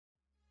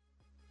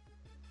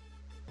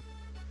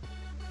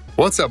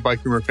What's up,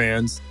 Bike Rumor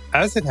fans?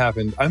 As it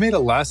happened, I made a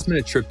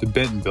last-minute trip to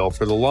Bentonville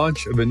for the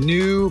launch of a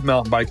new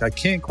mountain bike I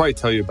can't quite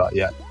tell you about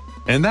yet.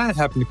 And that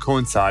happened to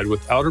coincide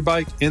with Outer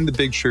Bike and the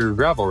Big Sugar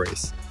Gravel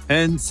Race.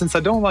 And since I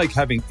don't like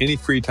having any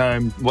free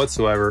time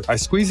whatsoever, I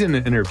squeezed in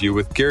an interview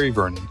with Gary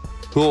Vernon,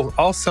 who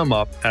I'll sum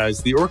up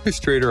as the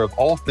orchestrator of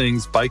all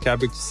things bike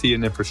advocacy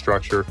and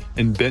infrastructure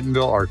in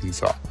Bentonville,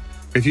 Arkansas.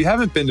 If you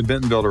haven't been to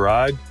Bentonville to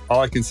ride,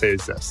 all I can say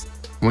is this.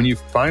 When you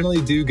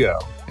finally do go,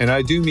 and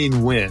I do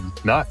mean when,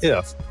 not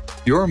if,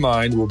 your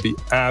mind will be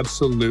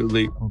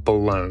absolutely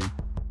blown.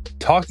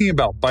 Talking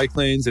about bike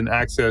lanes and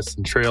access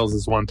and trails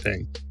is one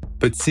thing,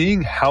 but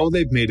seeing how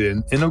they've made it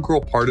an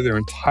integral part of their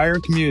entire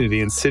community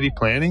and city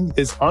planning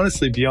is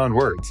honestly beyond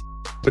words.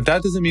 But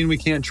that doesn't mean we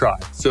can't try.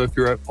 So if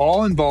you're at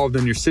all involved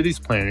in your city's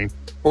planning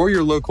or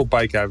your local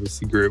bike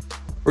advocacy group,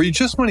 or you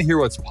just want to hear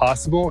what's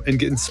possible and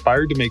get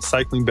inspired to make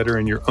cycling better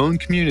in your own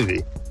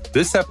community,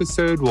 this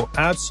episode will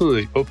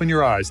absolutely open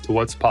your eyes to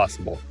what's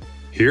possible.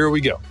 Here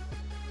we go.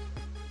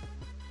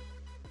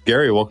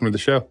 Gary, welcome to the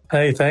show.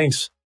 Hey,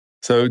 thanks.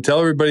 So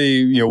tell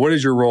everybody, what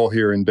is your role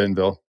here in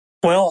Bentonville?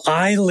 Well,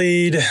 I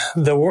lead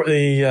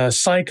the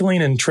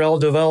cycling and trail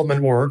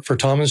development work for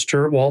Tom and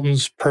Stuart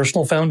Walton's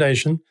personal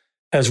foundation,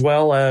 as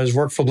well as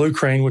work for Blue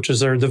Crane, which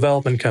is their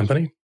development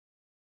company.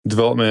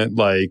 Development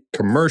like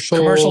commercial?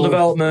 Commercial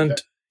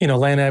development,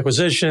 land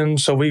acquisition.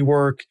 So we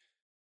work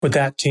with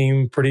that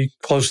team pretty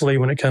closely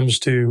when it comes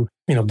to,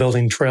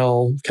 building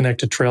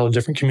connected trail to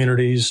different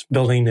communities,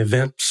 building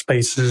event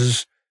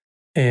spaces,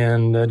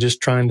 and just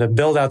trying to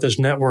build out this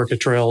network of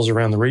trails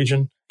around the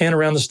region and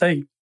around the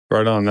state.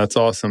 Right on. That's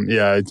awesome.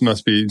 Yeah, it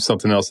must be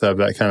something else to have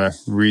that kind of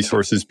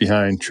resources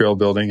behind trail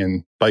building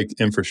and bike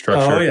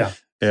infrastructure. Oh, yeah.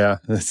 Yeah,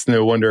 it's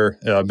no wonder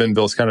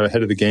Bentonville's kind of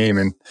ahead of the game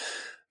in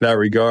that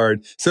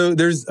regard. So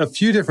there's a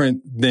few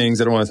different things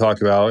that I want to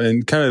talk about.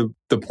 And kind of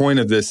the point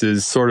of this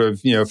is sort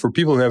of, for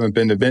people who haven't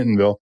been to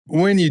Bentonville,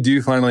 when you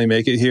do finally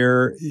make it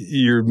here,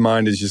 your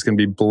mind is just going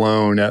to be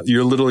blown out.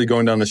 You're literally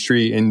going down the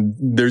street and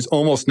there's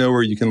almost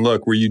nowhere you can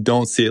look where you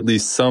don't see at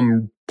least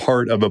some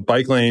part of a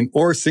bike lane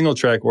or single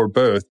track or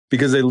both,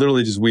 because they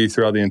literally just weave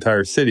throughout the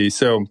entire city.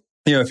 So,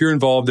 if you're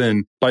involved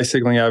in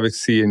bicycling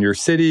advocacy in your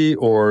city,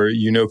 or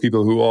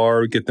people who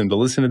are, get them to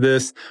listen to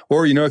this,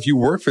 or if you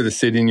work for the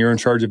city and you're in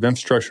charge of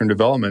infrastructure and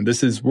development,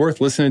 this is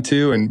worth listening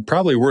to and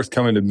probably worth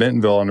coming to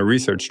Bentonville on a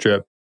research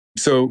trip.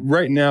 So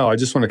right now, I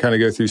just want to kind of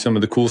go through some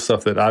of the cool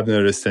stuff that I've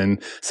noticed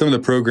and some of the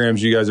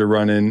programs you guys are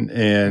running,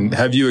 and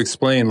have you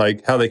explain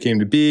like how they came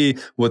to be,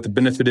 what the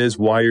benefit is,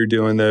 why you're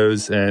doing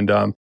those. And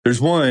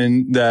there's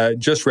one that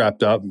just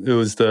wrapped up. It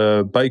was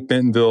the Bike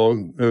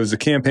Bentonville. It was a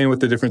campaign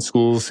with the different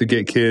schools to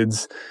get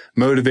kids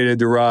motivated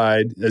to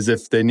ride as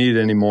if they need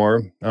it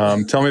anymore.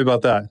 Tell me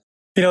about that.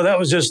 That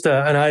was just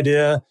an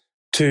idea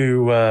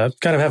to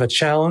kind of have a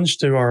challenge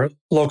to our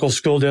local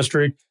school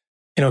district.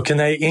 Can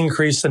they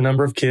increase the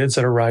number of kids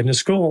that are riding to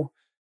school?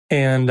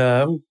 And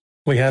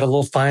we had a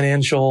little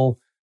financial,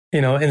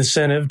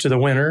 incentive to the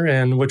winner,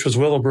 and which was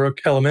Willowbrook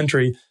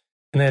Elementary.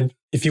 And then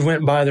if you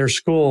went by their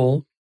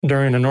school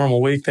during a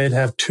normal week, they'd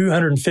have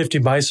 250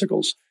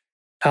 bicycles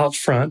out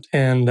front.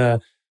 And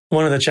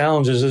one of the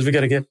challenges is we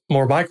got to get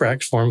more bike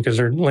racks for them because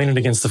they're leaning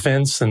against the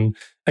fence and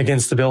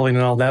against the building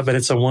and all that. But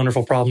it's a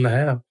wonderful problem to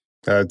have.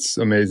 That's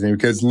amazing,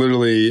 because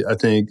literally, I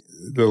think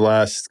the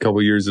last couple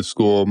of years of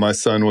school, my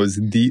son was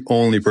the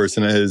only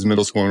person at his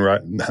middle school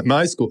and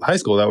high school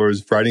that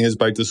was riding his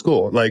bike to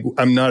school. Like,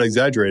 I'm not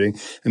exaggerating.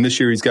 And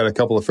this year he's got a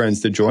couple of friends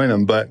to join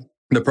him. But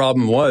the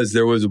problem was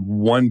there was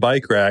one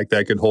bike rack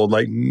that could hold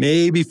like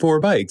maybe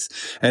 4 bikes.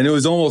 And it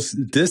was almost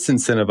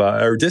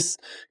disincentivized or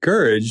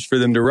discouraged for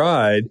them to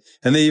ride.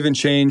 And they even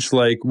changed,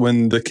 like,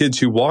 when the kids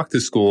who walked to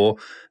school,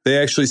 they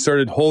actually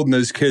started holding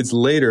those kids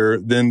later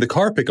than the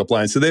car pickup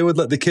line. So they would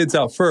let the kids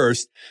out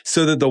first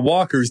so that the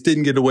walkers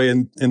didn't get away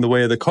in the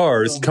way of the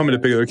cars coming to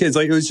pick up their kids.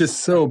 Like, it was just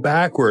so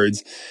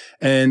backwards.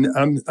 And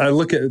I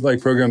look at like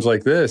programs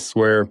like this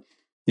where,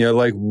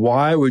 like,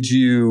 why would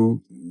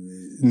you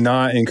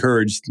not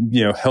encourage,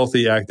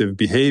 healthy, active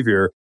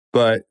behavior?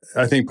 But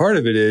I think part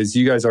of it is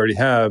you guys already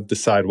have the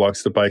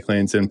sidewalks, the bike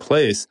lanes in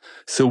place.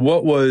 So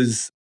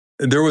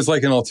there was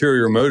like an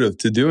ulterior motive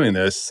to doing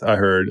this, I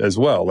heard as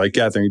well, like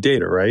gathering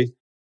data, right?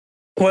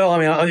 Well,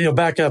 I mean,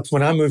 back up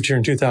when I moved here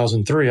in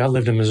 2003, I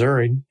lived in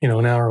Missouri,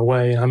 an hour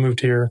away. I moved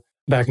here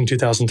back in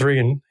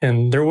 2003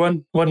 and there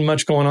wasn't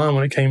much going on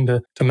when it came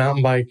to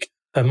mountain bike.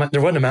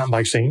 There wasn't a mountain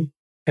bike scene,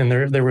 and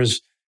there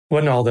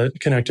wasn't all the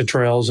connected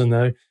trails and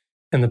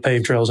the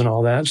paved trails and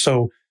all that.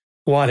 So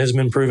what has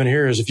been proven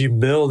here is if you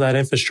build that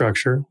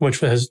infrastructure, which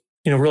has,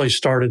 really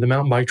started, the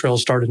mountain bike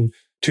trails started in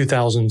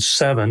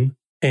 2007.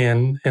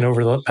 And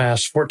over the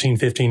past 14,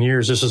 15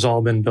 years, this has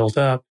all been built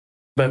up.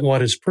 But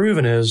what is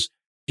proven is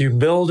you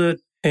build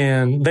it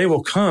and they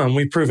will come.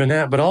 We've proven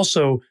that, but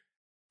also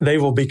they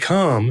will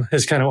become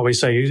is kind of what we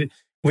say.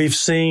 We've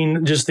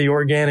seen just the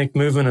organic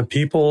movement of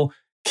people,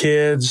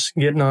 kids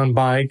getting on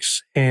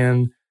bikes,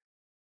 and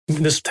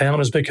this town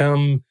has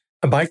become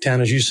a bike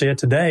town as you see it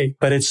today.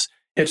 But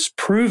it's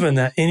proven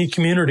that any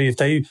community, if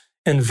they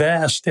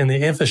invest in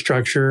the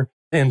infrastructure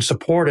and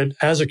supported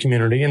as a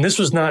community. And this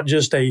was not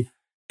just a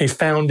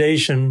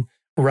foundation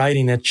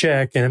writing a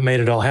check and it made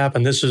it all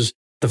happen. This is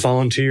the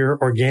volunteer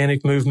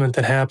organic movement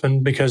that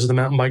happened because of the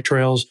mountain bike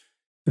trails.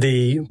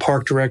 The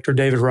park director,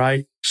 David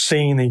Wright,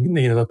 seeing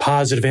the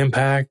positive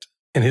impact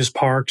in his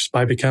parks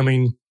by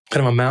becoming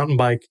kind of a mountain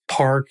bike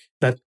park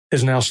that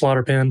is now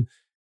Slaughter Pen,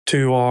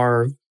 to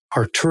our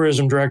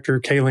tourism director,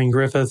 Kayleen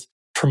Griffith,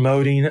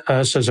 promoting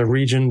us as a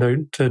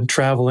region to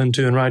travel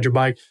into and ride your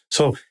bike.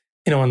 So,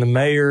 and the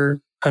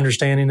mayor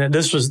understanding that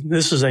this is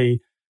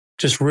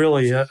just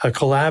really a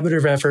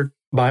collaborative effort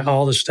by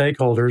all the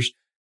stakeholders.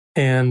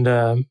 And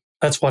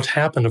that's what's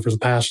happened over the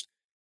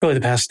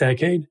past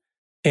decade.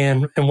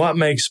 And what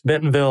makes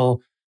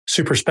Bentonville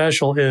super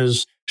special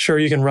is, sure,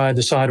 you can ride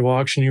the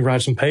sidewalks and you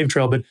ride some paved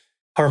trail, but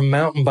our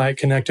mountain bike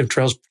connective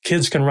trails,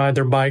 kids can ride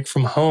their bike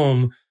from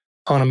home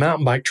on a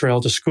mountain bike trail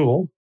to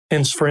school.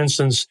 And for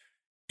instance,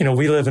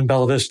 we live in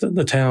Bella Vista,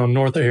 the town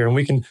north of here,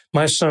 and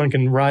my son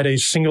can ride a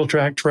single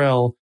track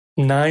trail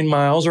 9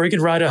 miles, or he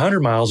could ride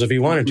 100 miles if he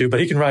wanted to, but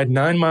he can ride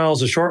 9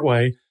 miles a short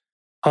way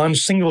on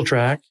single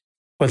track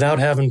without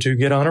having to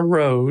get on a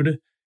road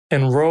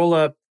and roll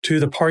up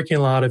to the parking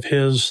lot of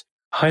his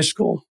high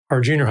school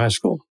or junior high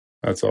school.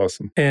 That's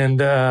awesome.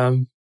 And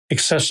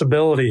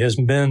accessibility has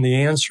been the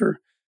answer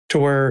to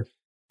where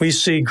we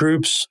see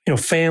groups,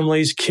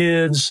 families,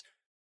 kids,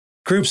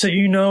 groups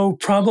that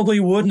probably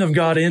wouldn't have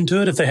got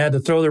into it if they had to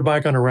throw their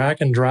bike on a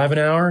rack and drive an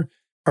hour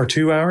or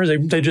 2 hours.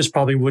 They just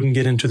probably wouldn't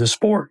get into the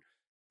sport.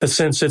 But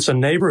since it's a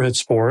neighborhood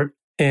sport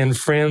and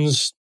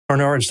friends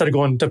instead of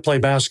going to play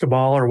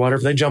basketball or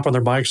whatever, they jump on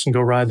their bikes and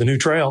go ride the new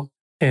trail.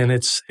 And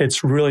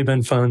it's really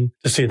been fun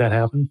to see that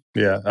happen.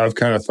 Yeah, I've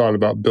kind of thought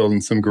about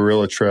building some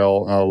guerrilla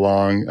trail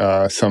along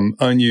some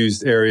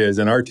unused areas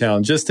in our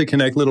town just to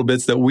connect little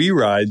bits that we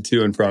ride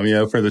to and from,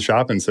 for the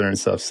shopping center and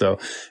stuff. So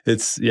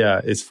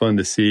it's fun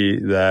to see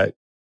that.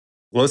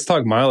 Let's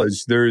talk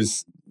mileage.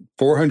 There's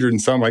 400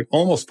 and some, like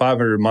almost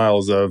 500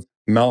 miles of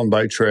mountain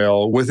bike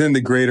trail within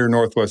the greater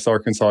Northwest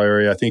Arkansas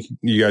area. I think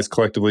you guys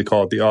collectively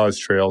call it the Oz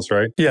Trails,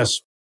 right?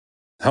 Yes.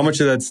 How much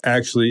of that's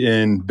actually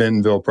in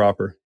Bentonville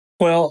proper?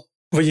 Well,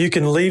 you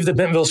can leave the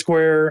Bentonville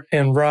Square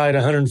and ride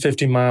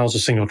 150 miles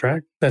of single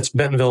track. That's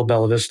Bentonville,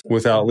 Bella Vista.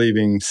 Without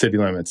leaving city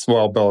limits.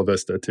 Well, Bella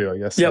Vista too, I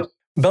guess. Yep.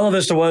 Bella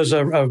Vista was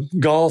a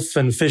golf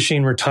and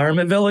fishing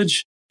retirement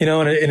village,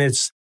 and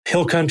it's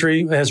hill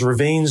country. It has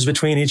ravines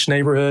between each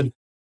neighborhood,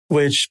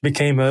 which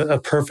became a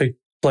perfect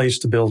place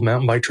to build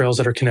mountain bike trails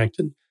that are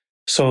connected.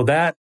 So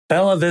that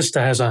Bella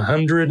Vista has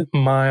 100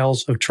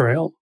 miles of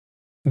trail.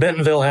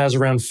 Bentonville has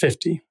around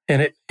 50.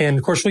 And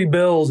of course, we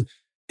build...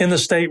 In the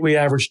state, we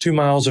average 2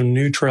 miles of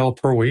new trail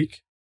per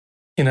week.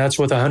 That's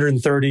with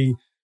 130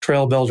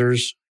 trail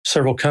builders,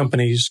 several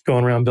companies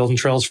going around building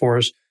trails for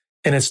us.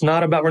 And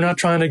we're not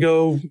trying to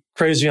go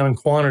crazy on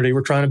quantity. We're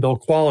trying to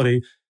build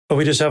quality, but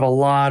we just have a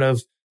lot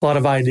of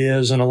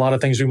ideas and a lot of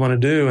things we want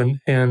to do.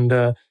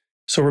 And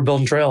so we're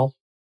building trail.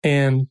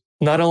 And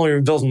not only are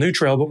we building new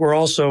trail, but we're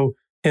also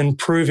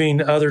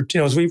improving other,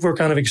 as we're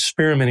kind of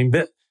experimenting.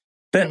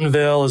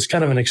 Bentonville is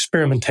kind of an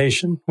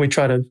experimentation. We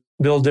try to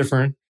build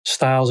different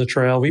styles of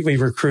trail. We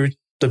recruit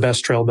the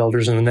best trail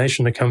builders in the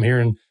nation to come here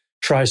and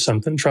try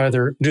something,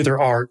 do their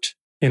art,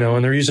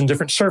 and they're using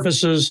different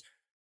surfaces,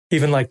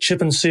 even like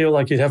chip and seal,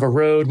 like you'd have a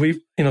road.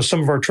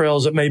 Some of our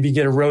trails that maybe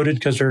get eroded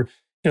because they're,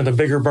 the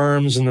bigger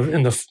berms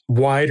and the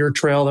wider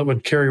trail that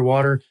would carry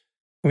water.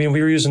 We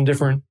were using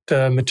different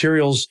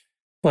materials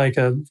like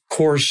a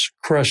coarse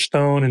crushed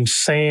stone and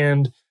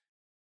sand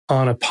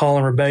on a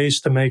polymer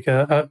base to make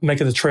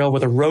the trail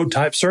with a road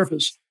type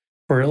surface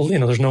where,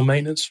 there's no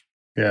maintenance.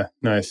 Yeah,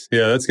 nice.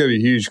 Yeah, that's going to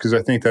be huge because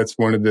I think that's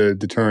one of the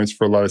deterrents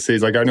for a lot of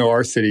cities. Like I know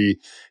our city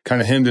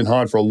kind of hemmed and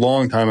hawed for a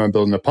long time on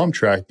building a pump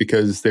track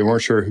because they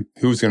weren't sure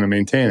who was going to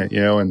maintain it,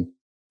 and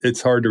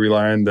it's hard to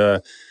rely on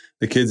the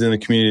kids in the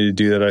community to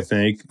do that, I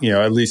think,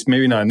 at least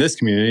maybe not in this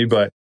community,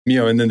 but,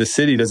 and then the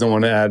city doesn't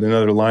want to add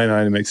another line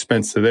item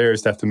expense to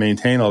theirs to have to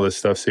maintain all this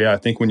stuff. So yeah, I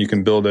think when you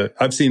can build it,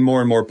 I've seen more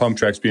and more pump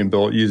tracks being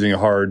built using a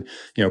hard,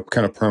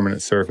 kind of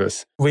permanent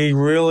surface. We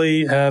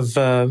really have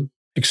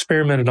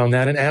experimented on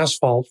that, and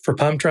asphalt for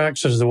pump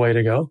tracks is the way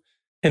to go.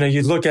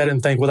 You'd look at it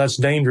and think, well, that's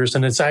dangerous.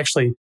 And it's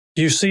actually,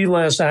 you see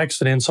less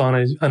accidents on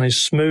a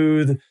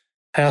smooth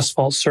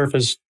asphalt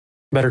surface,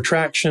 better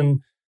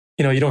traction.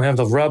 You don't have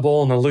the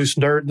rubble and the loose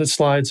dirt that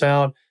slides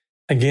out.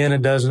 Again,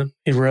 it doesn't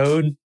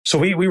erode. So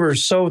we were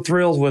so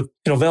thrilled with,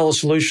 Vela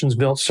Solutions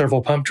built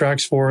several pump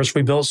tracks for us.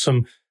 We built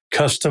some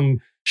custom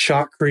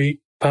shotcrete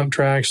pump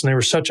tracks, and they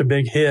were such a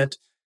big hit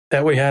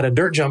that we had a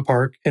dirt jump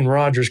park in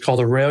Rogers called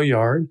a rail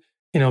yard,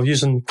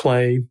 using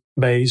clay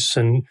base.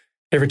 And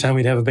every time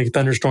we'd have a big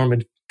thunderstorm,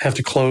 it'd have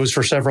to close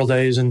for several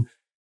days and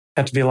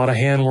have to be a lot of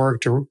handwork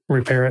to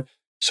repair it.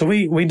 So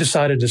we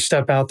decided to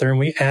step out there and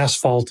we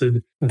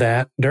asphalted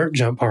that dirt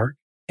jump park.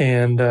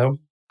 And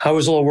I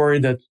was a little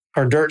worried that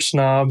our dirt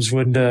snobs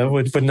would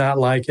not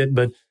like it,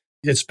 but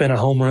it's been a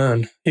home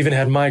run. Even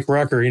had Mike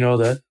Rucker,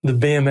 the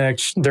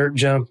BMX dirt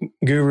jump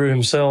guru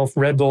himself,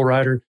 Red Bull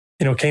rider,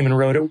 came and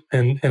rode it.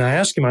 And I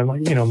asked him, I'm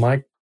like,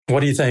 Mike,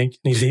 what do you think?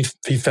 And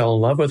he fell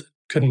in love with it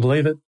couldn't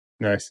believe it.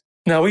 Nice.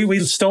 Now, we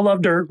still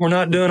love dirt. We're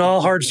not doing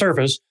all hard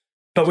surface,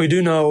 but we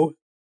do know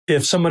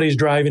if somebody's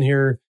driving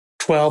here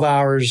 12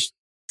 hours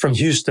from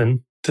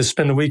Houston to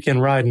spend the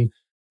weekend riding,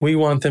 we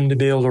want them to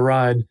be able to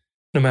ride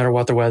no matter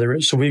what the weather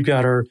is. So we've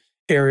got our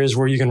areas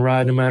where you can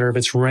ride no matter if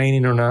it's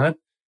raining or not.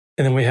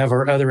 And then we have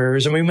our other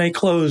areas, and we may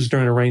close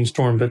during a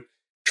rainstorm, but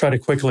try to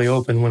quickly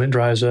open when it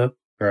dries up.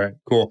 All right,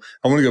 cool.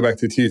 I want to go back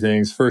to two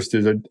things. First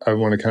is I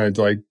want to kind of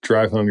like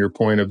drive home your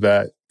point of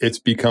that it's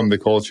become the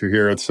culture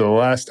here. So the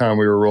last time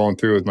we were rolling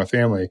through with my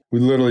family, we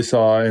literally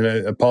saw, and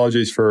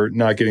apologies for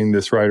not getting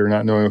this right or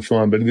not knowing which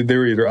one, but they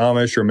were either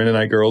Amish or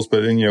Mennonite girls,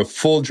 but in,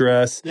 full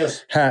dress,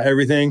 yes, hat,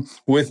 everything,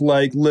 with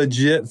like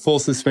legit full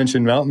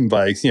suspension mountain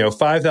bikes,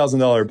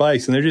 $5,000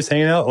 bikes, and they're just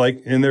hanging out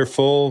like in their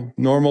full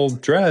normal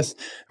dress.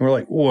 And we're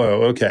like,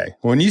 whoa, okay.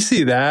 When you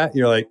see that,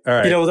 you're like, all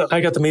right.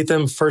 I got to meet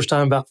them first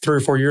time about 3 or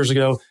 4 years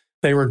ago.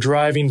 They were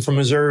driving from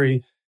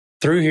Missouri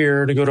through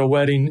here to go to a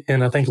wedding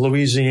in, I think,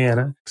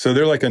 Louisiana. So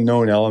they're like a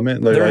known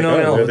element. They're a known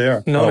element. There they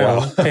are. Known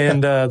element.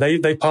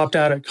 And they popped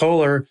out at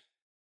Kohler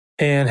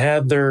and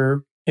had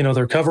their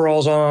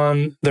coveralls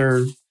on,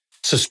 their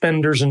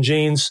suspenders and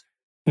jeans,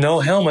 no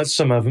helmets,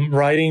 some of them,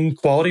 riding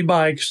quality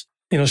bikes,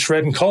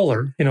 shredding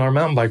Kohler, our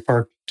mountain bike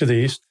park to the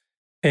east.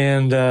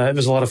 And it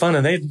was a lot of fun.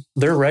 And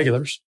they're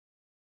regulars.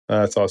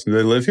 That's awesome. Do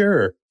they live here?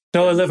 Or?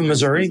 No, they live in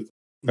Missouri.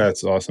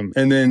 That's awesome.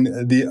 And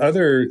then the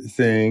other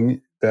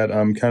thing that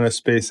I'm kind of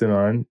spacing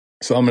on,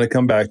 so I'm going to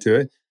come back to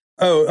it.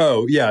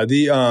 Oh, yeah,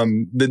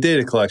 the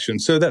data collection.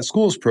 So that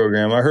schools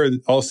program, I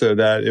heard also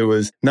that it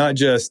was not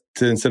just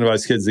to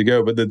incentivize kids to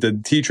go, but that the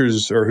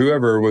teachers or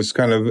whoever was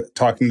kind of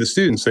talking to the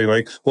students, saying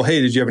like, well,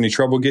 hey, did you have any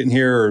trouble getting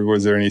here? Or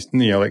was there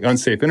any, like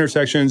unsafe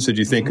intersections? Did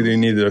you think you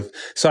needed a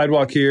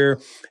sidewalk here?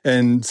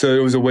 And so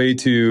it was a way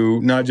to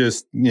not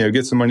just,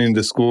 get some money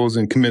into schools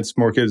and convince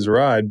more kids to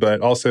ride,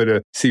 but also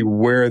to see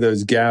where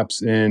those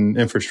gaps in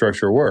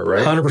infrastructure were,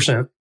 right?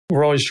 100%.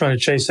 We're always trying to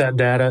chase that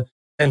data.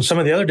 And some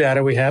of the other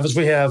data we have is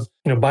we have,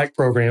 bike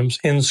programs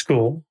in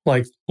school.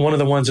 Like one of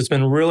the ones that's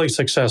been really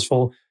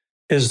successful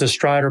is the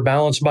Strider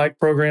Balance Bike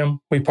Program.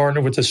 We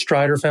partner with the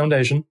Strider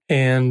Foundation,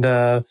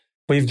 and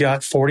we've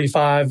got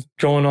 45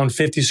 going on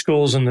 50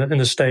 schools in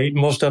the state,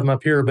 most of them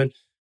up here, but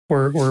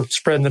we're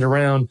spreading it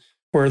around,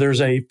 where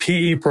there's a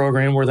PE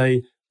program where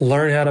they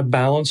learn how to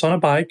balance on a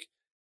bike.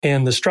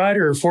 And the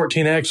Strider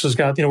 14X has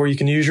got, where you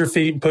can use your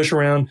feet and push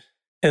around,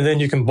 and then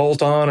you can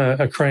bolt on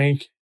a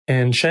crank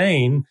and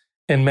chain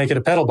and make it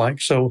a pedal bike.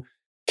 So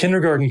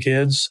kindergarten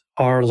kids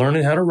are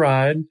learning how to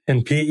ride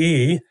in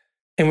PE.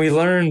 And we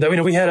learned that,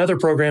 we had other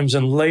programs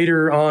and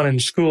later on in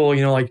school,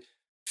 like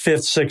 5th,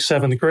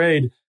 6th, 7th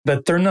grade,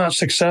 but they're not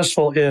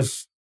successful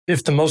if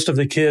the most of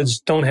the kids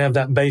don't have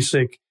that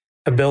basic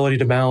ability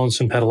to balance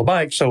and pedal a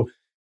bike. So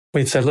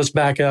we said, let's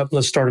back up,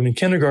 let's start them in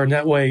kindergarten.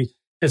 That way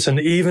it's an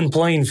even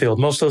playing field.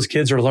 Most of those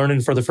kids are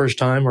learning for the first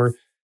time, or,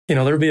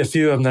 there'll be a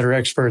few of them that are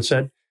experts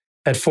at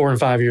 4 and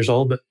 5 years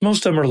old, but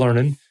most of them are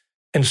learning.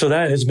 And so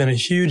that has been a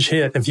huge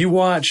hit. If you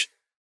watch,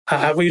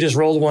 we just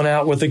rolled one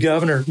out with the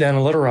governor down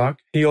in Little Rock.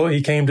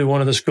 He came to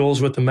one of the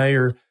schools with the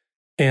mayor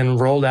and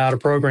rolled out a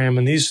program.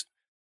 And these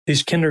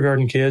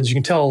kindergarten kids, you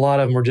can tell a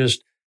lot of them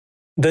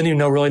didn't even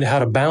know really how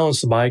to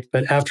balance the bike.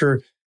 But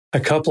after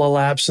a couple of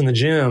laps in the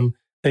gym,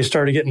 they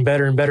started getting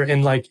better and better.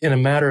 And like in a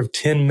matter of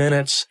 10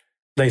 minutes,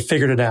 they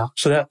figured it out.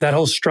 So that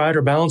whole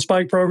Strider Balance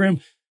Bike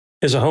Program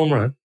is a home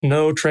run.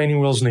 No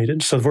training wheels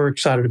needed. So we're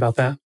excited about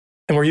that.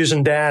 And we're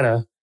using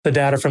data. The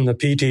data from the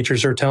P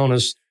teachers are telling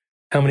us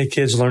how many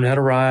kids learned how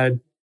to ride,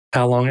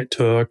 how long it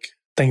took,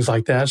 things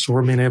like that. So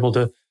we're being able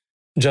to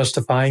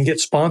justify and get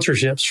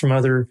sponsorships from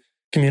other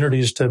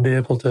communities to be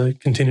able to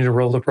continue to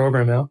roll the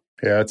program out.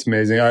 Yeah, that's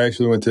amazing. I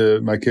actually went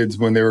to my kids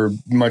when they were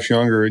much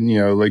younger,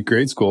 like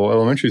grade school,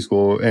 elementary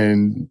school,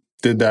 and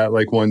did that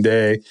like one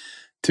day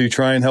to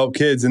try and help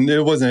kids. And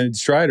it wasn't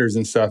Striders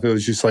and stuff. It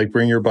was just like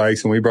bring your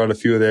bikes. And we brought a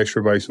few of the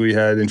extra bikes we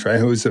had and try.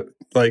 It was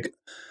like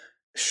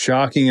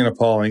shocking and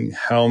appalling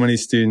how many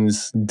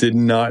students did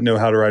not know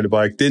how to ride a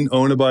bike, didn't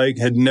own a bike,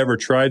 had never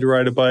tried to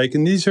ride a bike.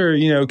 And these are,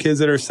 kids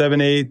that are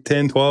 7, 8,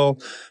 10, 12.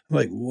 I'm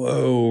like,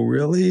 whoa,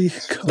 really?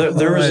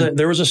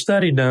 There was a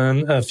study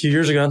done a few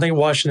years ago. I think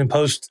Washington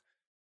Post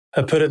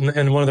put it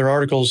in one of their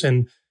articles.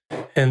 And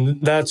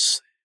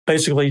that's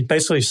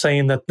basically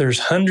saying that there's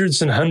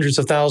hundreds and hundreds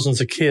of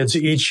thousands of kids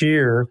each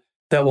year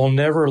that will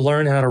never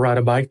learn how to ride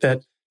a bike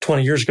that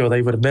 20 years ago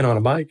they would have been on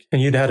a bike. And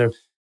you'd had to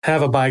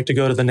have a bike to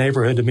go to the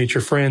neighborhood to meet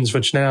your friends,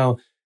 which now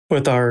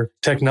with our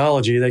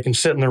technology, they can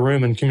sit in their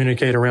room and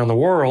communicate around the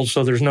world.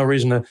 So there's no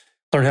reason to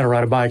learn how to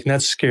ride a bike. And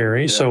that's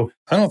scary. Yeah. So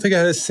I don't think I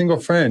had a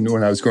single friend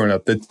when I was growing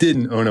up that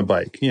didn't own a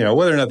bike,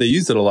 whether or not they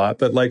used it a lot,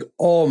 but like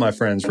all my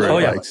friends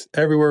rode bikes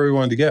everywhere we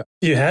wanted to go.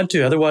 You had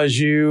to. Otherwise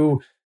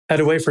you had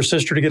to wait for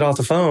sister to get off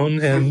the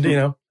phone and,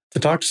 to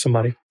talk to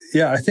somebody.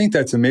 Yeah, I think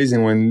that's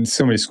amazing when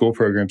so many school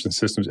programs and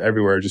systems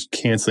everywhere are just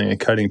canceling and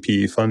cutting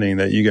PE funding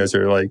that you guys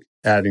are like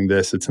adding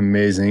this. It's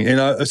amazing.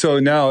 And so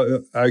now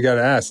I got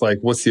to ask, like,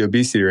 what's the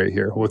obesity rate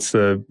here? What's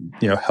the,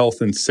 health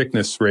and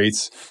sickness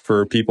rates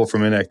for people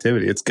from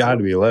inactivity? It's got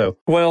to be low.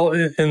 Well,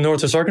 in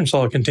Northwest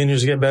Arkansas, it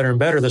continues to get better and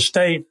better. The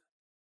state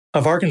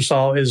of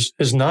Arkansas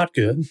is not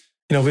good.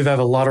 We've had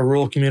a lot of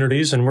rural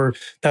communities, and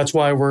that's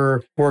why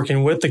we're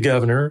working with the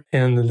governor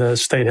and the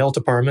state health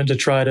department to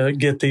try to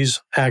get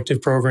these active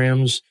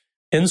programs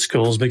in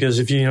schools. Because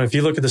if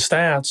you look at the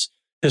stats,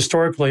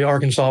 historically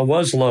Arkansas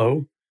was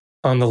low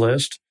on the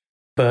list,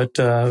 but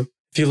if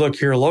you look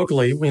here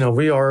locally,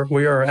 we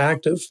are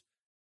active.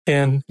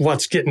 And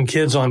what's getting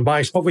kids on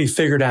bikes? What we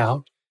figured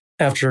out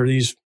after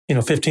these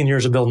 15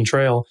 years of building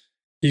trail,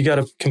 you got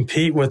to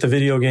compete with the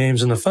video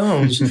games and the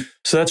phones.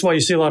 So that's why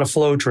you see a lot of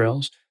flow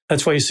trails.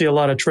 That's why you see a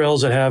lot of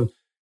trails that have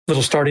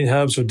little starting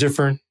hubs with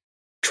different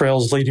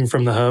trails leading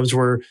from the hubs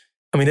where,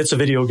 it's a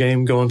video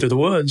game going through the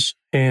woods.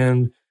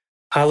 And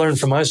I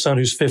learned from my son,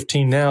 who's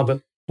 15 now,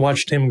 but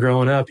watched him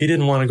growing up. He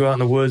didn't want to go out in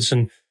the woods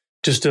and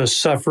just do a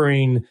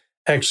suffering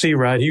XC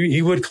ride.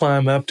 He would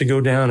climb up to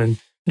go down and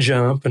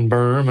jump and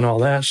berm and all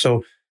that.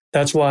 So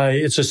that's why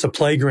it's just a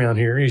playground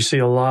here. You see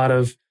a lot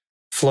of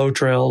flow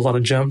trails, a lot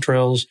of jump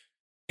trails.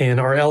 And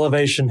our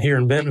elevation here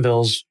in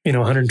Bentonville is,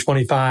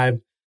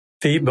 125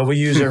 feet, but we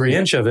use every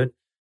inch of it.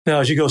 Now,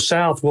 as you go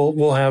south,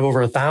 we'll have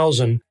over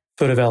 1,000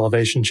 foot of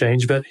elevation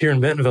change. But here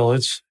in Bentonville,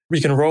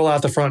 you can roll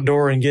out the front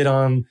door and get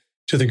on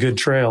to the good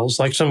trails.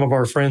 Like some of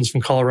our friends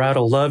from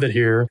Colorado love it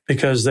here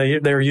because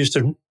they're used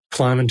to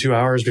climbing 2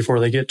 hours before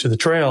they get to the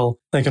trail.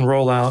 They can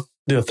roll out,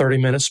 do a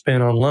 30-minute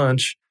spin on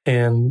lunch,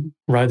 and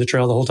ride the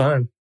trail the whole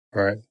time.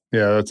 All right.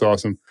 Yeah, that's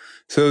awesome.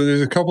 So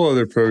there's a couple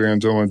other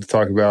programs I wanted to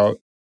talk about.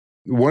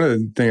 One of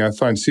the things I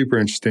find super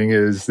interesting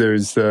is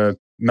there's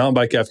Mountain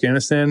Bike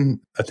Afghanistan,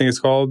 I think it's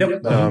called.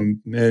 Yep.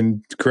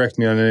 And correct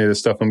me on any of the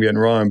stuff I'm getting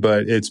wrong,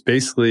 but it's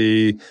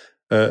basically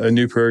a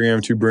new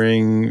program to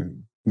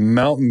bring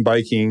mountain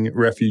biking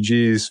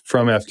refugees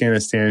from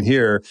Afghanistan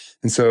here.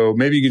 And so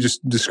maybe you could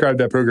just describe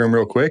that program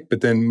real quick. But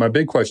then my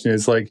big question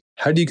is like,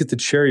 how do you get to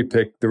cherry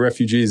pick the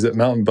refugees that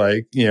mountain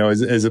bike,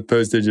 as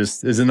opposed to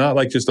is it not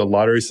like just a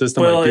lottery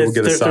system? Well, like people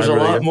get assigned there's a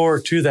lot more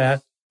to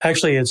that.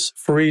 Actually, it's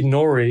Fareed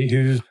Nouri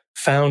who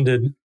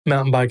founded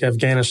Mountain Bike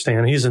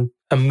Afghanistan. He's an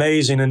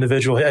amazing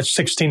individual. At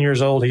 16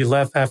 years old, he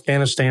left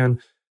Afghanistan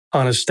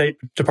on a State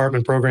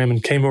Department program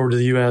and came over to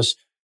the U.S.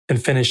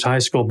 and finished high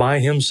school by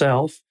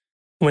himself.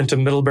 Went to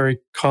Middlebury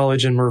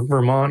College in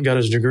Vermont, got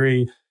his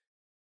degree.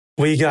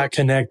 We got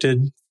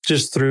connected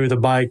just through the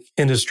bike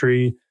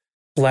industry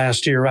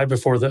last year, right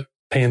before the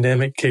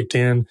pandemic kicked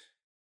in.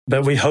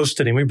 But we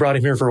hosted him. We brought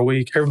him here for a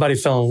week. Everybody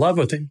fell in love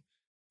with him.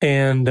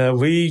 And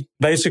we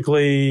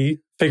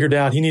basically figured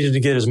out he needed to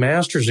get his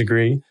master's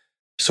degree.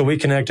 So we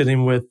connected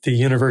him with the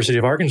University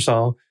of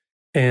Arkansas,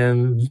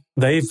 and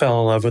they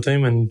fell in love with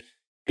him, and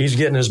he's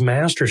getting his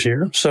master's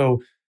here.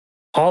 So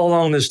all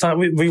along this time,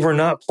 we were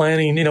not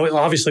planning,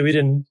 obviously we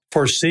didn't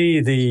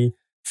foresee the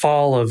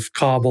fall of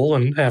Kabul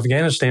and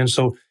Afghanistan.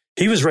 So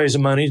he was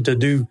raising money to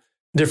do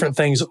different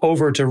things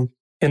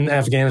in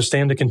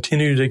Afghanistan to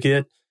continue to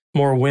get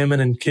more women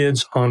and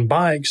kids on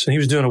bikes. And he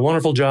was doing a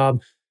wonderful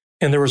job.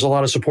 And there was a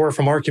lot of support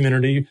from our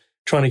community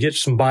trying to get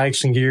some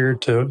bikes and gear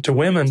to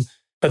women.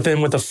 But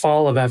then with the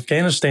fall of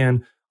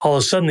Afghanistan, all of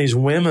a sudden these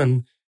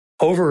women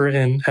over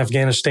in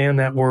Afghanistan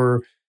that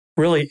were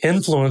really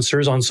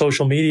influencers on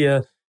social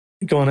media,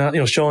 going out,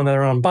 showing that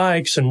they're on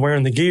bikes and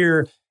wearing the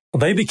gear,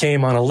 they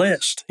became on a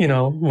list,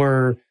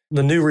 where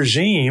the new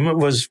regime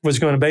was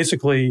going to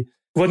basically,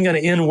 wasn't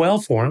going to end well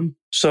for them.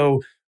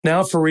 So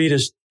now Fareed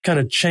has kind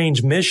of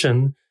changed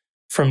mission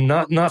from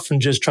not from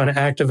just trying to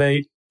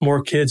activate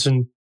more kids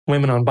and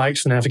women on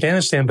bikes in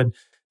Afghanistan, but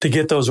to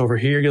get those over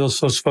here, get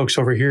those folks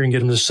over here and get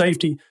them to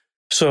safety.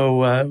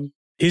 So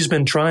he's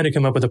been trying to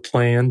come up with a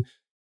plan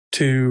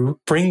to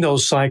bring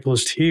those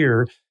cyclists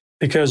here,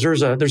 because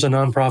there's a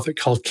nonprofit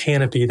called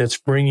Canopy that's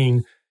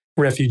bringing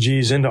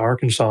refugees into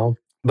Arkansas.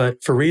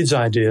 But Fareed's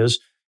idea is,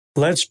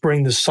 let's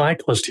bring the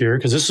cyclist here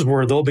because this is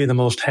where they'll be the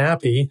most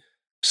happy.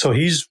 So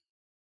he's,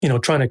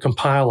 trying to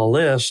compile a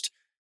list,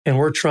 and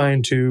we're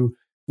trying to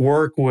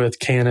work with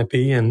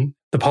Canopy and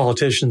the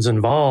politicians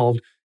involved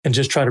and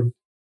just try to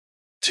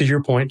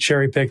your point,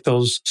 cherry pick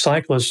those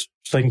cyclists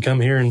so they can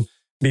come here and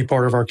be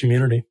part of our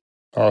community.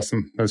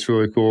 Awesome. That's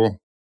really cool.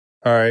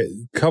 All right.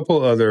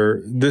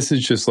 This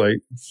is just like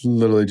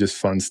literally just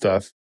fun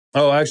stuff.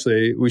 Oh,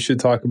 actually, we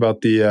should talk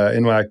about the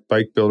NWAC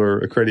Bike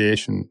Builder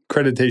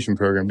accreditation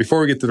program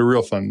before we get to the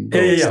real fun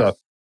stuff.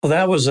 Well,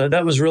 that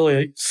was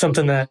really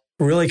something that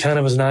really kind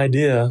of was an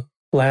idea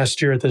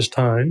last year at this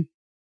time.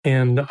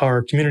 And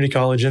our community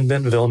college in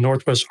Bentonville,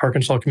 Northwest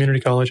Arkansas Community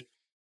College,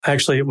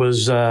 actually it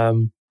was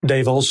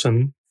Dave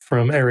Olson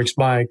from Eric's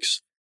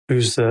Bikes,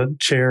 who's the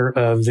chair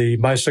of the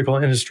Bicycle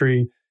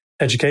Industry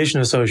Education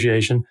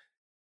Association.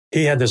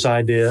 He had this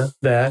idea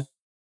that,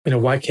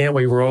 why can't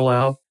we roll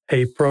out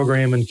a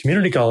program in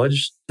community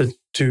college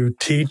to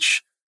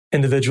teach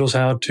individuals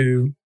how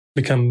to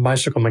become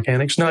bicycle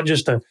mechanics, not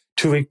just to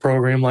 2-week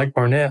program like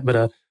Barnett,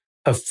 but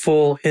a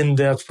full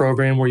in-depth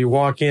program where you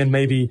walk in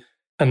maybe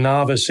a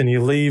novice and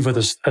you leave with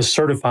a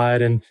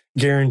certified and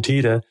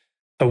guaranteed a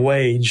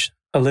wage,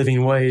 a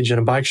living wage in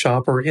a bike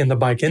shop or in the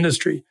bike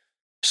industry.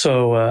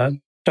 So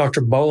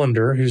Dr.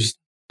 Bolander, who's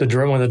one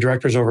of the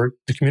directors over at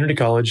the community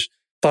college,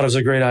 thought it was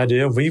a great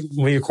idea.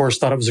 We of course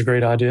thought it was a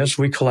great idea.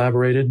 So we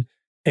collaborated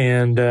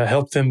and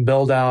helped them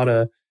build out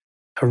a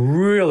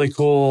really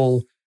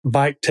cool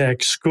bike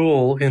tech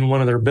school in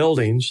one of their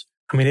buildings.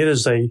 I mean, it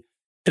is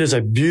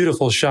a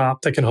beautiful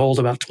shop that can hold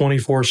about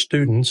 24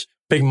 students,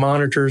 big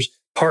monitors,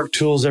 park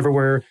tools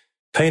everywhere,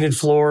 painted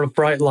floor,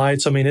 bright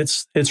lights. I mean,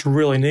 it's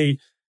really neat.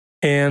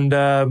 And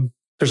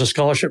there's a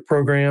scholarship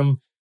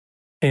program.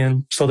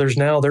 And so there's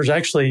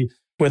actually,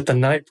 with the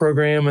night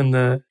program and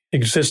the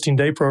existing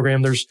day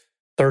program, there's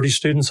 30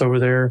 students over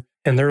there,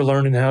 and they're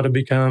learning how to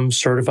become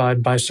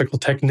certified bicycle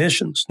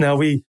technicians. Now,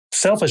 we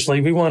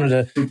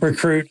wanted to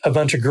recruit a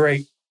bunch of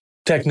great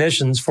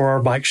technicians for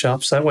our bike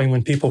shops. That way,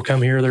 when people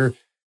come here,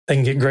 they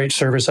can get great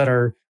service at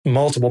our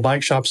multiple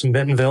bike shops in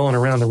Bentonville and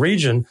around the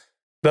region.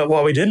 But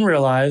what we didn't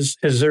realize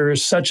is there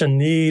is such a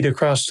need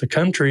across the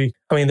country.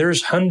 I mean,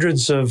 there's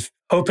hundreds of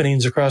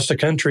openings across the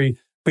country.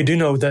 We do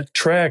know that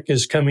Trek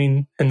is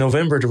coming in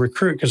November to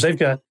recruit because they've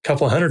got a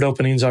couple of hundred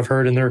openings, I've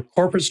heard, in their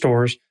corporate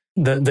stores.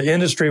 The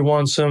industry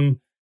wants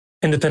them.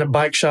 Independent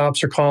bike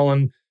shops are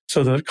calling.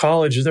 So the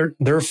college,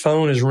 their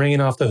phone is ringing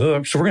off the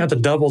hook. So we're going to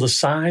have to double the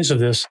size of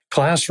this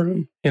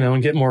classroom,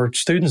 and get more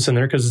students in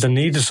there because the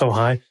need is so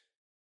high.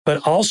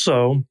 But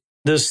also,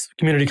 this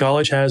community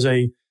college has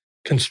a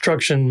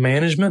construction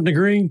management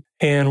degree,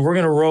 and we're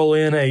going to roll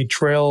in a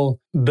trail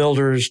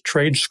builders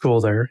trade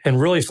school there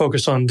and really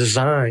focus on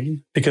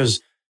design,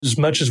 because as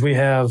much as we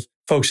have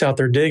folks out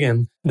there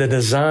digging, the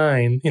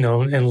design,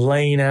 and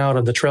laying out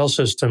of the trail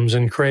systems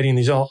and creating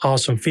these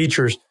awesome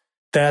features,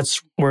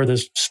 that's where the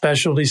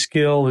specialty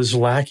skill is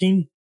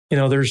lacking.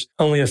 There's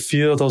only a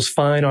few of those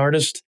fine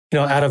artists.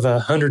 Out of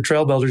 100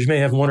 trail builders, you may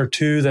have one or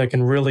two that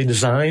can really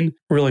design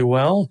really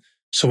well.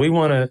 So we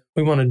want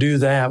to do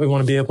that. We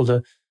want to be able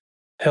to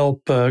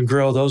help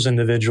grow those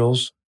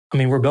individuals. I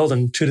mean, we're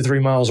building 2 to 3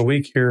 miles a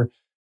week here,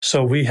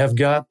 so we have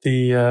got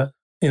the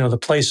the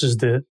places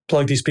to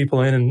plug these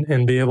people in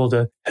and be able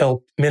to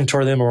help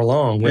mentor them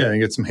along. Yeah,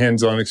 and get some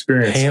hands-on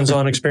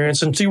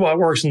experience. And see what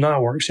works and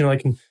not works. I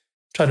can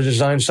try to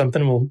design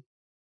something. We'll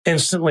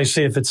instantly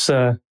see if it's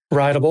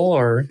rideable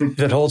or if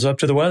it holds up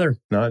to the weather.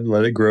 Not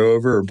let it grow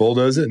over or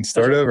bulldoze it and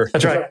start over.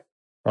 That's right.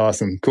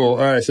 Awesome. Cool. All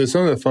right. So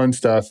some of the fun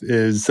stuff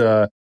is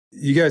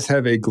you guys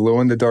have a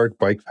glow-in-the-dark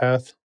bike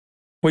path?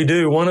 We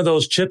do. One of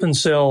those chip and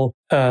seal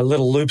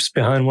little loops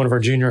behind one of our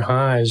junior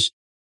highs.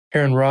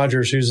 Aaron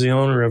Rogers, who's the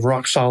owner of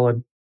Rock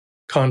Solid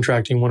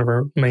Contracting, one of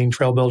our main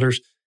trail builders,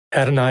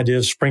 had an idea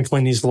of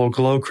sprinkling these little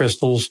glow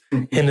crystals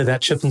into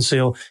that chip and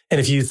seal.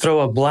 And if you throw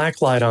a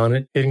black light on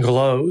it, it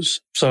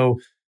glows. So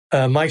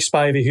Mike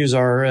Spivey, who's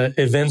our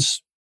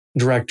events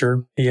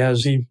director,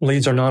 he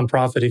leads our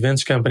nonprofit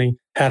events company,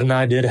 had an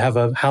idea to have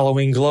a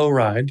Halloween glow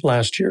ride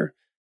last year.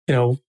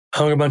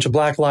 Hung a bunch of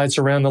black lights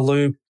around the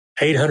loop.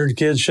 800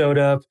 kids showed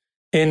up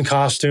in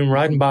costume,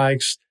 riding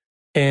bikes.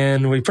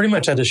 And we pretty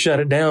much had to shut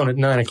it down at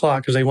 9:00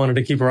 because they wanted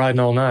to keep riding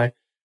all night.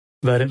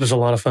 But it was a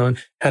lot of fun.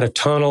 Had a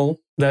tunnel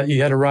that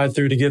you had to ride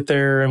through to get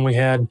there. And we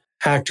had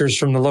actors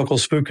from the local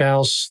spook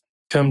house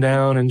come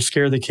down and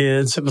scare the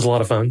kids. It was a lot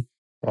of fun.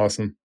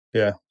 Awesome.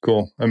 Yeah,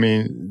 cool. I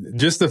mean,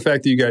 just the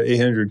fact that you got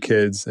 800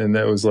 kids and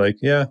that was like,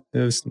 yeah, it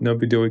was no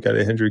big deal. We got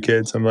 800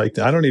 kids. I'm like,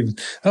 I don't think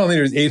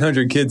there's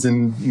 800 kids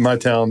in my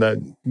town that,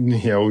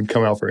 would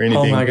come out for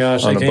anything. Oh my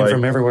gosh, they came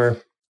from everywhere.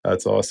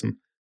 That's awesome.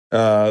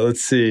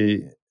 Let's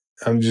see.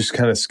 I'm just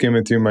kind of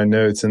skimming through my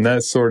notes, and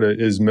that sort of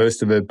is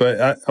most of it.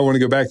 But I want to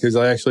go back because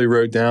I actually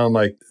wrote down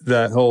like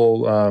that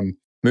whole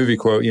movie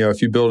quote,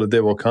 if you build it, they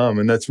will come.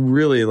 And that's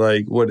really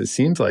like what it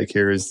seems like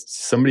here is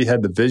somebody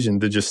had the vision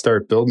to just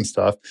start building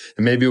stuff.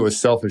 And maybe it was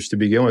selfish to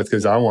begin with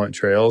because I want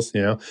trails,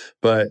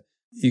 but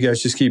you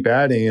guys just keep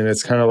adding. And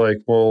it's kind of like,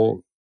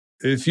 well,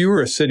 if you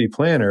were a city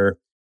planner,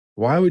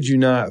 why would you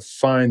not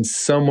find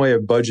some way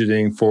of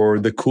budgeting for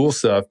the cool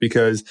stuff?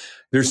 Because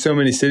there's so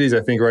many cities, I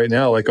think right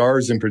now, like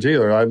ours in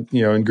particular,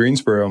 in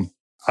Greensboro,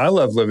 I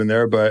love living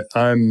there, but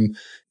I'm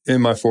in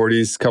my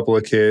 40s, couple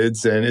of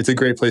kids, and it's a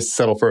great place to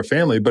settle for a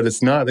family, but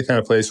it's not the kind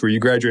of place where you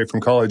graduate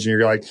from college and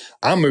you're like,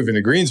 I'm moving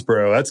to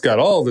Greensboro. That's got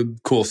all the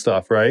cool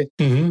stuff, right?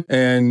 Mm-hmm.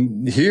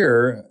 And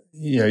here,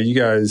 you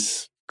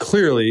guys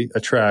clearly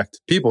attract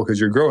people because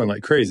you're growing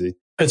like crazy.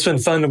 It's been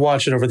fun to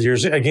watch it over the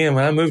years. Again,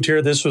 when I moved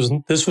here, this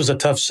was a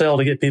tough sell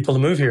to get people to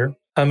move here.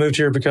 I moved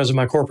here because of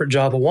my corporate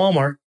job at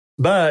Walmart.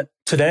 But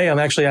today,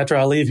 after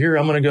I leave here,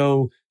 I'm going to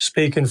go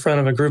speak in front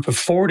of a group of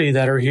 40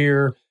 that are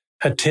here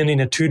attending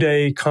a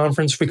 2-day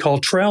conference we call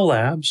Trail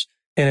Labs.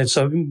 And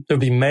there'll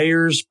be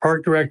mayors,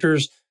 park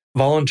directors,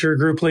 volunteer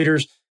group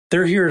leaders.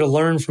 They're here to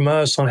learn from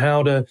us on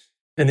how to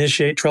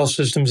initiate trail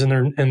systems in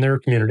their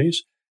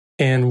communities.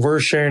 And we're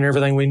sharing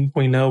everything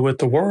we know with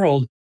the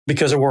world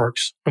because it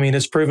works. I mean,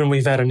 it's proven.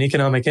 We've had an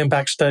economic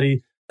impact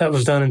study that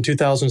was done in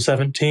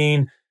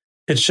 2017.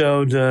 It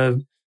showed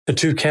The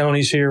two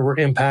counties here were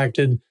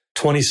impacted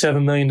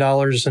 $27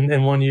 million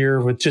in 1 year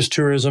with just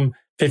tourism,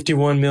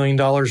 $51 million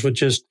with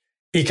just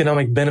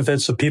economic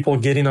benefits of people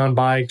getting on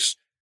bikes,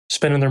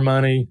 spending their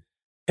money.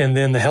 And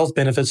then the health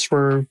benefits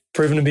were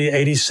proven to be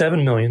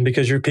 87 million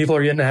because your people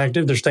are getting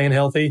active, they're staying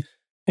healthy,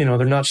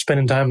 they're not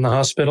spending time in the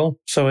hospital.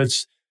 So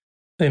it's,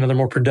 they're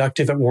more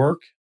productive at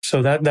work.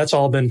 So that's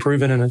all been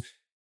proven in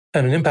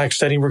an impact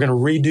study. We're going to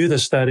redo the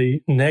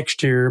study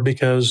next year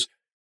because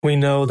we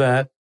know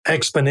that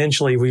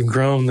exponentially we've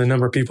grown the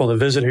number of people that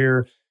visit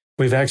here.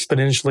 We've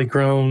exponentially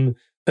grown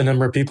the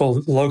number of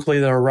people locally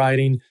that are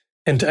riding.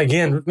 And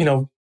again,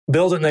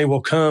 build it and they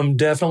will come.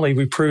 Definitely,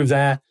 we prove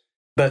that.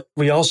 But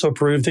we also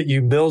prove that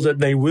you build it,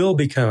 they will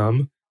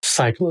become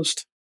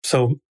cyclists.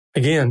 So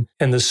again,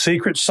 and the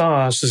secret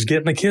sauce is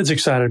getting the kids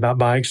excited about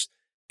bikes.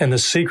 And the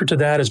secret to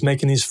that is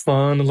making these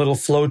fun little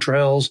flow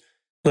trails,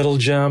 little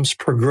jumps,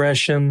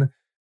 progression,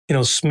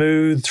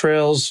 smooth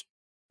trails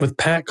with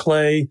packed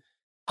clay,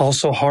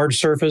 also hard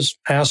surface,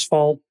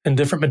 asphalt, and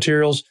different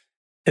materials.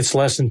 It's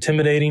less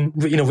intimidating.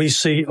 We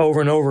see over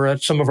and over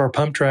at some of our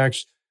pump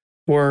tracks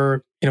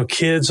where,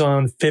 kids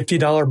on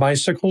 $50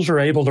 bicycles are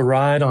able to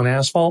ride on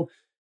asphalt.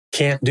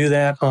 Can't do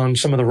that on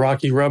some of the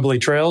rocky, rubbly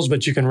trails,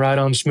 but you can ride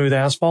on smooth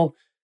asphalt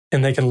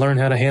and they can learn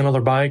how to handle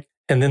their bike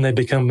and then they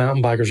become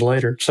mountain bikers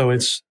later. So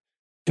it's,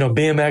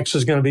 BMX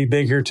is going to be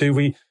big here too.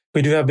 We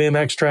do have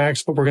BMX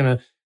tracks, but we're going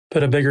to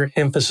put a bigger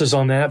emphasis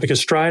on that because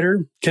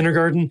Strider,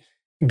 kindergarten,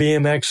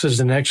 BMX is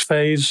the next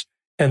phase,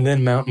 and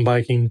then mountain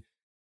biking,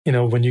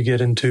 when you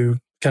get into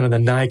kind of the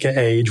NICA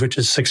age, which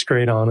is 6th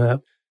grade on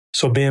up.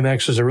 So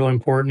BMX is a really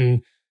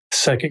important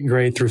 2nd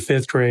grade through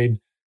 5th grade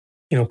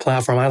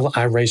platform.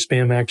 I raced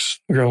BMX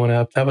growing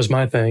up. That was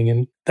my thing.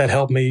 And that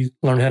helped me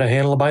learn how to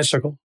handle a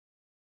bicycle.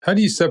 How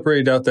do you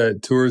separate out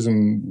that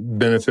tourism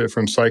benefit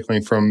from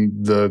cycling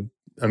so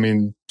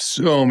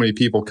many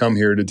people come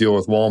here to deal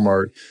with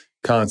Walmart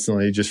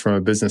constantly just from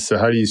a business. So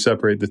how do you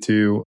separate the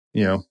two,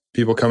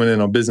 people coming in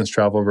on business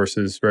travel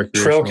versus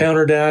recreational? Trail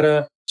counter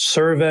data,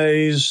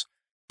 surveys,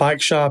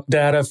 bike shop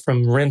data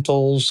from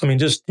rentals.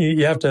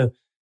 You have to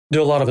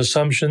do a lot of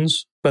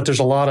assumptions, but there's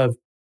a lot of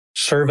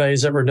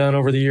surveys that were done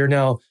over the year.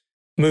 Now,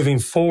 moving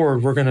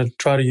forward, we're going to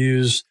try to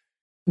use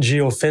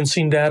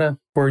geofencing data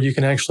where you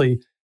can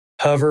actually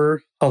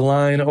hover a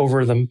line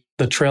over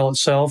the trail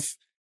itself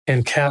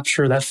and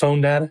capture that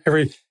phone data.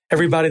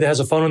 Everybody that has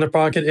a phone in their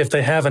pocket, if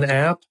they have an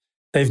app,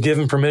 they've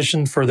given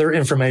permission for their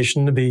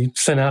information to be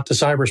sent out to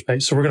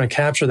cyberspace. So we're going to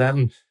capture that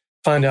and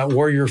find out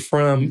where you're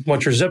from,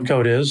 what your zip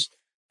code is,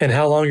 and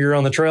how long you're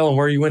on the trail and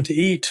where you went to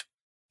eat,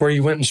 where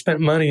you went and spent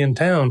money in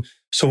town.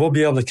 So we'll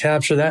be able to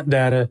capture that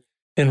data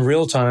in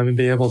real time and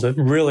be able to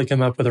really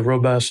come up with a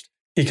robust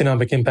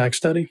economic impact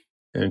study.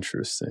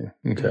 Interesting.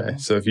 Okay.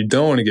 So if you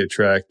don't want to get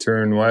tracked,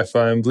 turn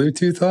Wi-Fi and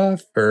Bluetooth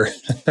off or?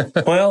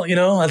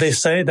 Well, they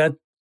say that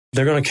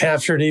they're going to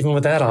capture it even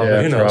with that off.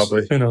 Yeah, who knows?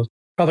 Probably. Who knows?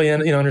 Probably,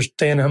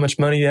 understand how much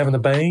money you have in the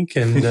bank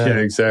and yeah,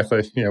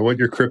 exactly. Yeah. What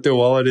your crypto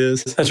wallet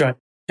is. That's right.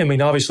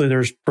 Obviously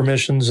there's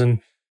permissions and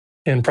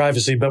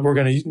privacy, but we're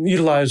going to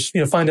utilize,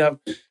 find out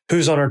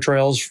who's on our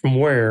trails from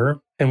where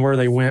and where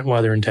they went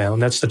while they're in town.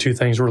 That's the two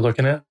things we're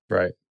looking at.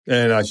 Right.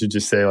 And I should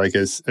just say,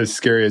 as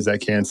scary as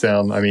that can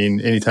sound,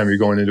 anytime you're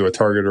going into a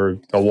Target or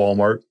a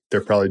Walmart, they're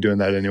probably doing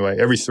that anyway.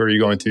 Every store you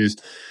go into is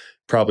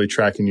probably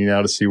tracking you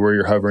now to see where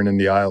you're hovering in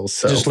the aisles.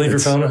 So just leave your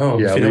phone at home.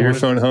 Yeah, leave your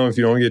phone at home if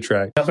you don't want to get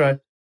tracked. That's right.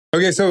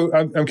 Okay, so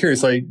I'm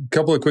curious, a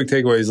couple of quick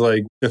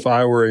takeaways. If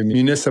I were a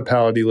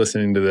municipality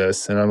listening to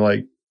this and I'm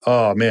like,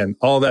 oh man,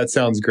 all that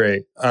sounds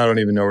great. I don't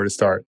even know where to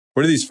start.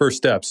 What are these first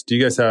steps? Do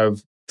you guys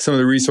have some of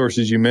the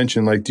resources you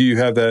mentioned? Do you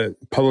have that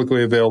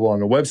publicly available on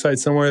the website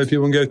somewhere that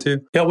people can go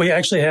to? Yeah, we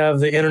actually have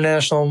the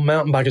International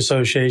Mountain Bike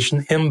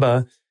Association,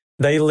 IMBA.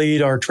 They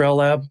lead our Trail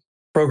Lab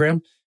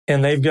program,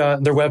 and they've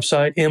got their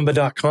website,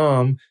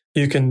 imba.com.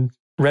 You can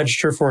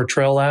register for a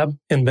Trail Lab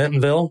in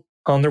Bentonville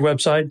on their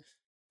website.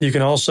 You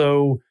can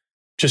also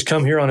just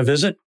come here on a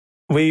visit.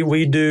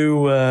 We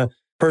do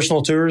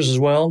personal tours as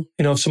well.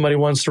 If somebody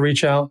wants to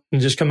reach out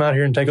and just come out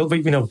here and take a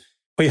look,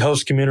 we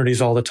host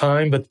communities all the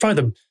time, but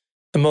probably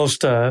the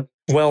most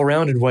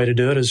well-rounded way to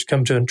do it is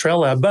come to a Trail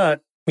Lab.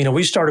 But,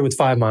 we started with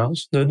 5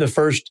 miles. The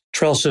first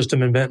trail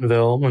system in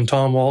Bentonville, when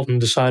Tom Walton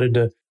decided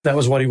that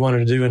was what he wanted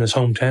to do in his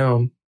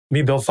hometown,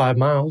 we built 5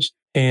 miles.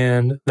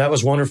 And that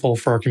was wonderful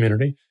for our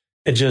community.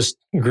 It just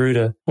grew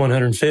to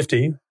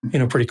 150,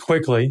 pretty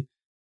quickly.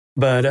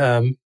 But,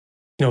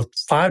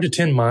 5 to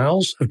 10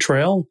 miles of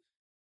trail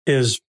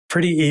is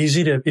pretty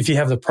easy if you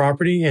have the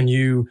property and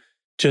you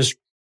just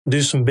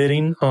do some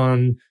bidding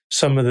on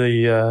some of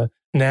the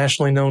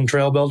nationally known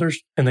trail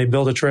builders and they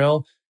build a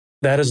trail.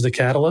 That is the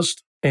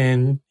catalyst.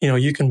 And,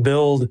 you can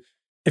build,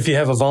 if you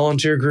have a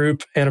volunteer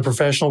group and a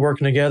professional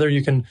working together,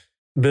 you can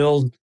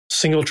build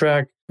single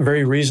track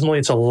very reasonably.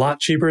 It's a lot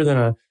cheaper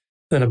than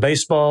a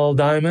baseball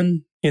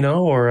diamond,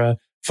 or a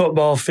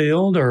football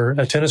field or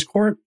a tennis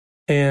court.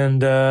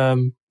 And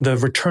the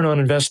return on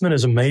investment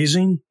is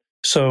amazing.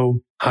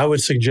 So I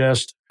would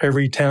suggest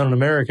every town in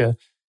America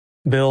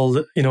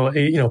build,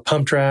 a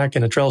pump track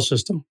and a trail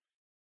system.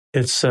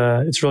 it's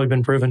really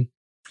been proven.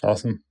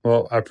 Awesome.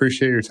 Well, I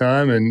appreciate your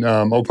time, and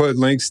I'll put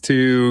links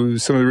to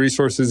some of the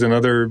resources and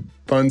other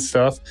fun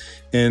stuff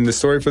in the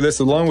story for this,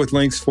 along with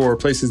links for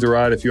places to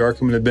ride if you are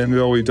coming to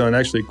Bentonville. We've done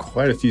actually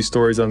quite a few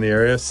stories on the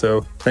area,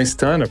 so thanks a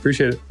ton. I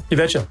appreciate it. You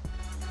betcha.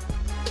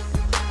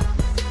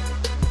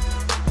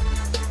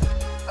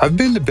 I've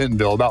been to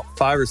Bentonville about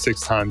 5 or 6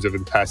 times over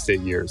the past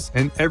 8 years,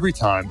 and every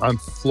time I'm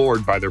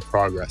floored by their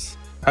progress.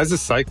 As a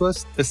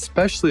cyclist,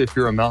 especially if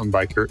you're a mountain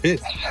biker,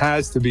 it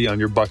has to be on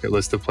your bucket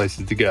list of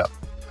places to go.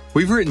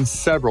 We've written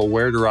several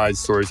Where to Ride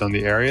stories on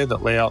the area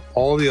that lay out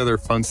all the other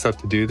fun stuff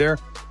to do there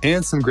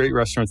and some great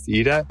restaurants to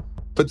eat at.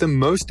 But the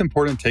most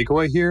important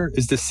takeaway here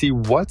is to see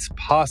what's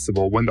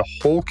possible when the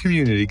whole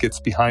community gets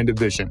behind a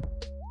vision.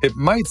 It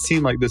might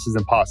seem like this is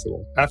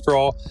impossible. After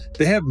all,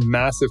 they have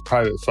massive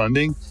private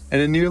funding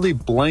and a nearly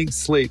blank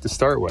slate to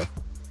start with.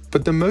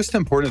 But the most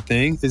important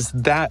thing is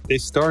that they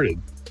started,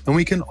 and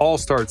we can all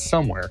start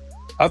somewhere.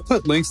 I've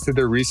put links to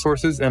their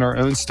resources and our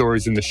own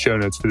stories in the show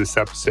notes for this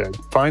episode.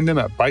 Find them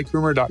at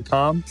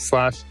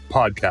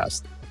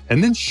bikerumor.com/podcast,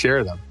 and then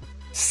share them.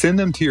 Send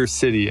them to your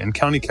city and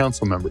county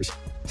council members.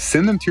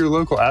 Send them to your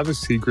local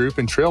advocacy group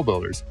and trail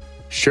builders.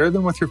 Share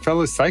them with your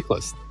fellow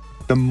cyclists.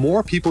 The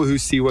more people who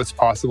see what's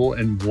possible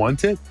and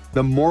want it,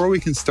 the more we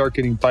can start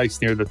getting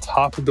bikes near the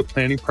top of the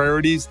planning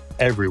priorities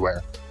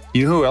everywhere.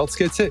 You know who else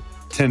gets it?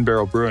 10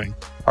 Barrel Brewing,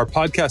 our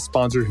podcast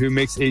sponsor who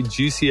makes a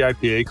juicy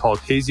IPA called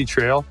Hazy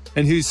Trail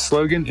and whose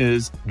slogan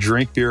is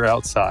 "Drink Beer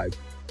Outside."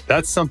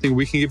 That's something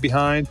we can get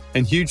behind,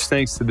 and huge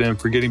thanks to them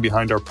for getting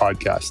behind our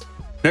podcast.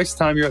 Next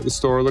time you're at the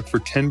store, look for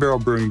 10 Barrel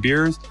Brewing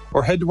beers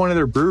or head to one of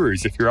their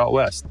breweries if you're out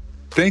west.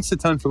 Thanks a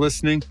ton for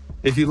listening.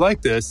 If you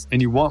like this and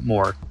you want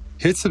more,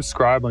 hit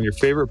subscribe on your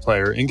favorite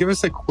player and give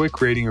us a quick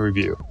rating and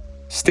review.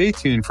 Stay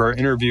tuned for our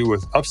interview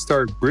with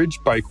upstart Bridge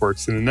Bike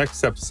Works in the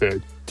next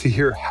episode to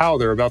hear how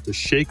they're about to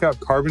shake up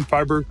carbon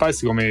fiber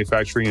bicycle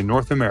manufacturing in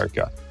North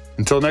America.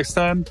 Until next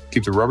time,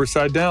 keep the rubber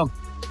side down.